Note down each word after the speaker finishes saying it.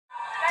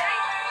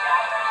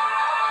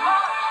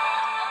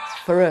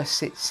For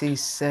us, it's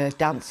his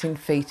dancing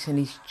feet and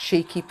his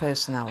cheeky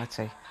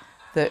personality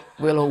that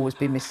will always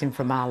be missing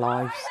from our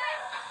lives.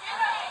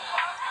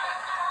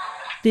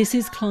 This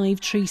is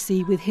Clive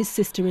Treacey with his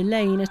sister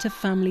Elaine at a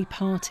family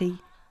party.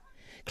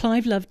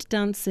 Clive loved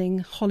dancing,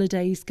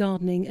 holidays,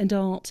 gardening and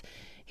art.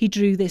 He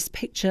drew this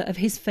picture of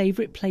his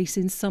favourite place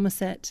in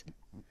Somerset.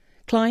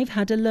 Clive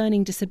had a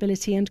learning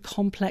disability and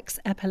complex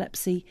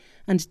epilepsy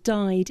and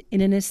died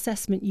in an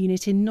assessment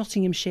unit in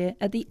Nottinghamshire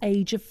at the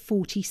age of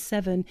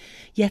 47,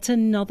 yet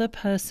another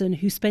person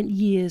who spent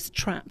years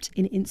trapped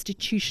in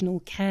institutional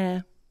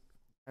care.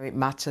 It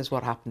matters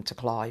what happened to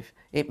Clive.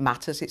 It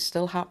matters it's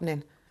still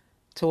happening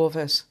to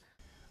others.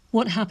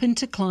 What happened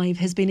to Clive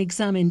has been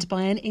examined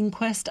by an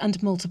inquest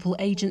and multiple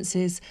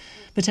agencies,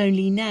 but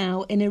only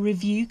now in a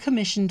review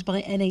commissioned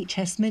by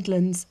NHS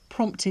Midlands,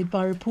 prompted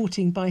by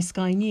reporting by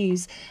Sky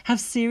News,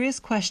 have serious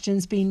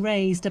questions been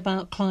raised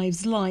about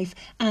Clive's life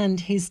and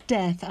his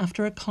death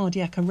after a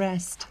cardiac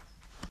arrest.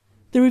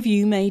 The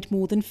review made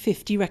more than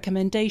 50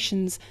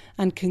 recommendations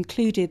and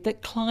concluded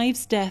that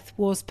Clive's death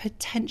was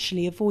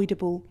potentially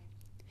avoidable.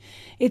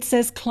 It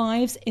says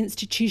Clive's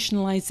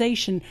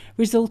institutionalisation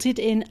resulted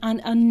in an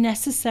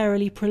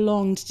unnecessarily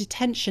prolonged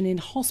detention in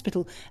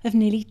hospital of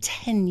nearly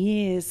 10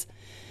 years,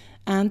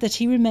 and that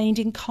he remained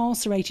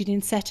incarcerated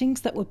in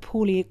settings that were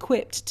poorly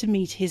equipped to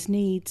meet his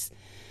needs.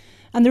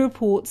 And the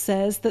report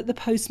says that the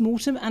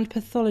post-mortem and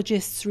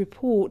pathologist's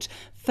report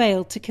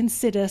failed to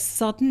consider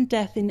sudden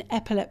death in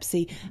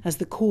epilepsy as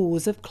the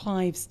cause of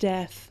Clive's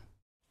death.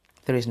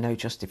 There is no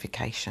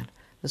justification.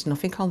 There's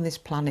nothing on this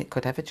planet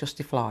could ever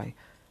justify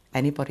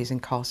anybody's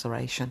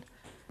incarceration,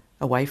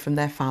 away from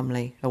their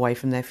family, away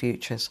from their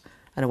futures,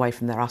 and away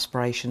from their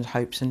aspirations,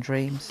 hopes and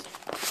dreams.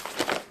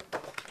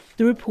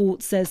 The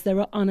report says there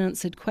are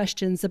unanswered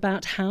questions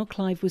about how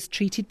Clive was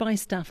treated by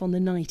staff on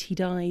the night he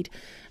died,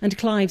 and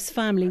Clive's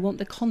family want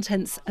the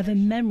contents of a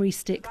memory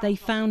stick they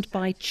found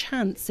by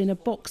chance in a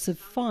box of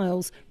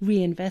files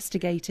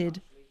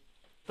reinvestigated.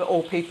 But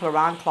all people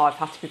around Clive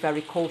have to be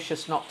very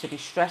cautious not to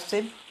distress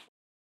him.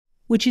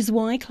 Which is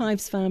why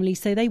Clive's family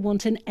say they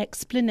want an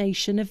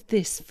explanation of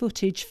this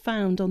footage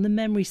found on the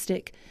memory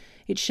stick.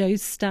 It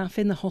shows staff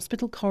in the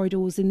hospital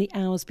corridors in the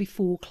hours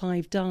before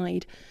Clive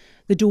died.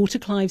 The door to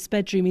Clive's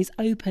bedroom is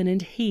open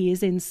and he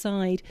is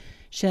inside.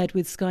 Shared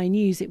with Sky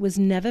News, it was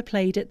never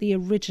played at the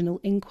original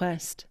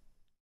inquest.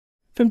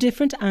 From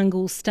different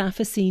angles, staff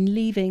are seen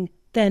leaving,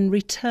 then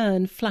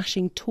return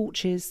flashing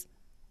torches.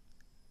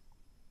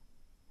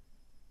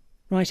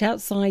 Right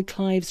outside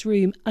Clive's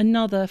room,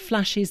 another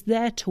flashes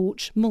their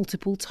torch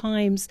multiple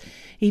times,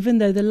 even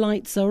though the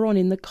lights are on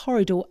in the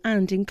corridor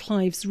and in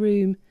Clive's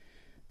room.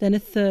 Then a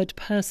third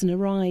person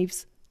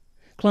arrives.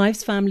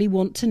 Clive's family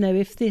want to know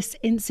if this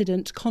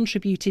incident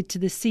contributed to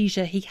the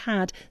seizure he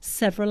had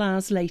several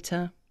hours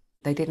later.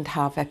 They didn't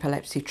have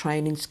epilepsy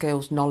training,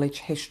 skills, knowledge,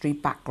 history,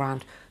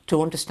 background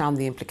to understand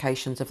the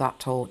implications of that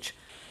torch.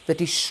 The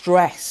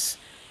distress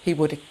he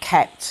would have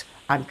kept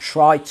and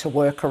tried to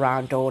work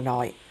around all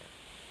night.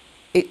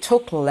 It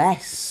took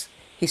less,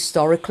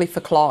 historically,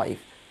 for Clive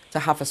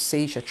to have a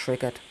seizure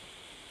triggered.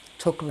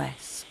 Took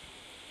less.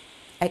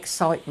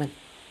 Excitement,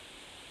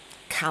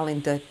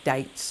 calendar,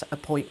 dates,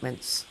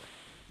 appointments.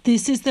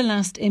 This is the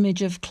last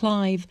image of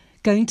Clive,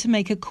 going to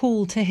make a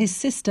call to his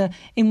sister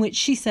in which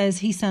she says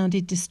he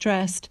sounded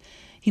distressed.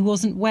 He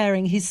wasn't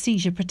wearing his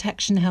seizure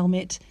protection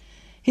helmet.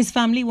 His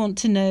family want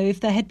to know if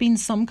there had been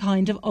some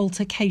kind of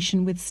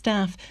altercation with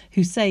staff,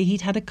 who say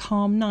he'd had a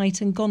calm night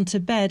and gone to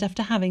bed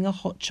after having a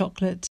hot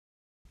chocolate.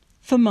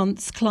 For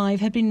months, Clive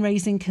had been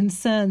raising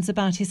concerns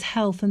about his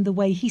health and the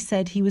way he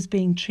said he was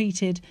being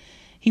treated.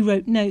 He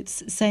wrote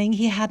notes saying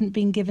he hadn't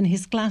been given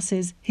his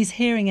glasses, his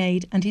hearing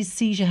aid and his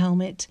seizure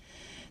helmet.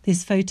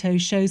 This photo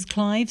shows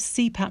Clive's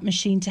CPAP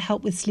machine to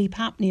help with sleep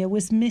apnea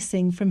was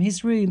missing from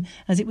his room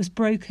as it was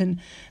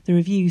broken. The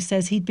review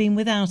says he'd been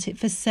without it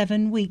for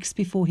 7 weeks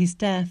before his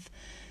death.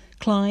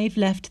 Clive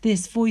left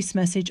this voice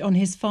message on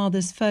his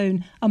father's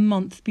phone a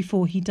month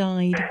before he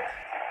died.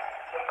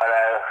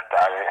 Hello,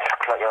 darling.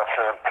 You're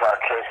feeling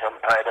plotty. Some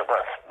paid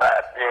about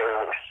bad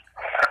news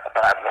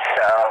about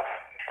myself.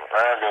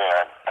 Earlier,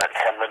 at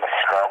 10 minutes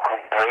ago, I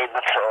couldn't breathe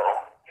at all.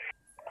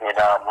 You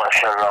know how much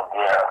I love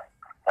you.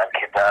 Thank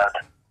you, Dad.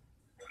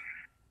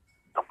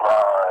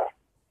 Goodbye.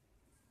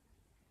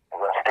 I'm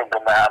going to stick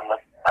in the hammer.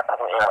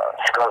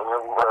 It's got the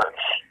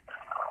words.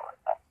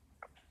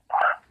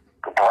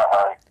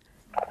 Goodbye.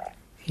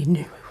 He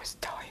knew he was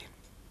dying.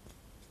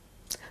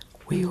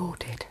 We all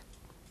did.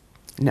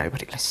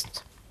 Nobody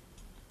listened.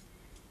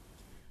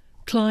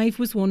 Clive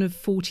was one of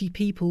 40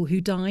 people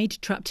who died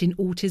trapped in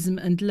autism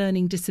and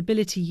learning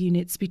disability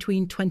units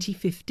between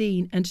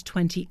 2015 and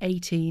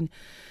 2018.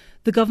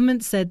 The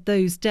government said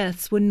those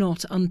deaths were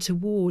not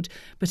untoward,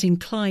 but in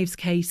Clive's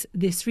case,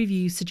 this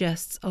review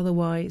suggests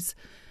otherwise.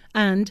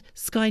 And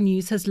Sky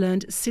News has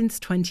learned since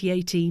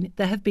 2018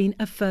 there have been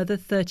a further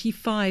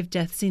 35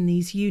 deaths in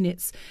these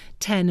units,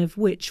 10 of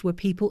which were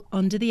people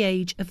under the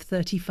age of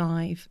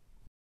 35.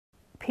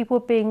 People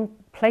are being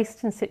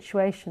placed in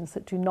situations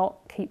that do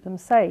not keep them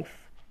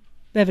safe.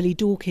 Beverly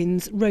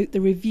Dawkins wrote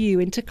the review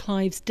into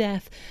Clive's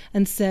death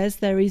and says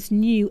there is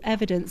new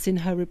evidence in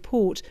her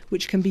report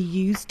which can be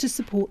used to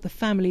support the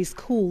family's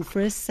call for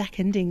a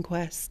second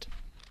inquest.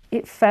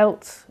 It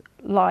felt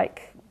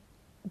like,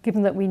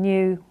 given that we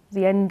knew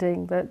the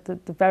ending, the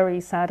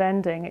very sad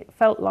ending, it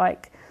felt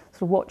like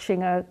sort of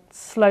watching a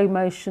slow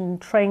motion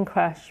train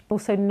crash,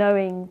 also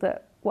knowing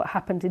that what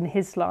happened in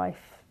his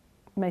life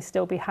may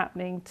still be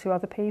happening to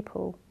other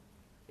people.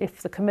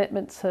 If the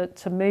commitment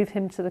to move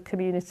him to the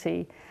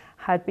community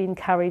had been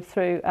carried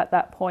through at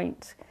that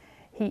point,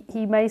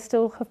 he may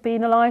still have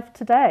been alive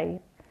today.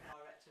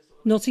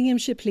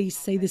 Nottinghamshire Police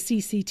say the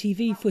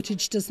CCTV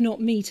footage does not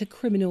meet a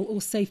criminal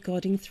or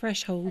safeguarding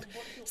threshold.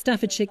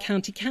 Staffordshire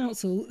County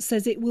Council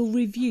says it will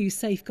review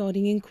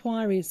safeguarding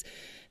inquiries.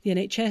 The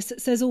NHS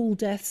says all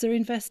deaths are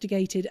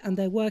investigated and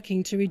they're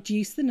working to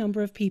reduce the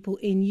number of people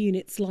in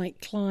units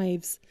like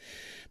Clive's.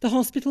 The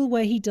hospital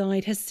where he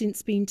died has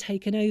since been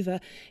taken over.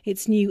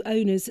 Its new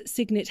owners,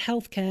 Signet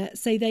Healthcare,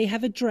 say they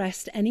have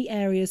addressed any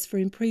areas for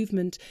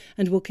improvement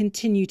and will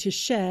continue to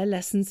share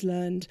lessons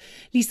learned.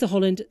 Lisa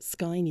Holland,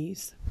 Sky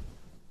News.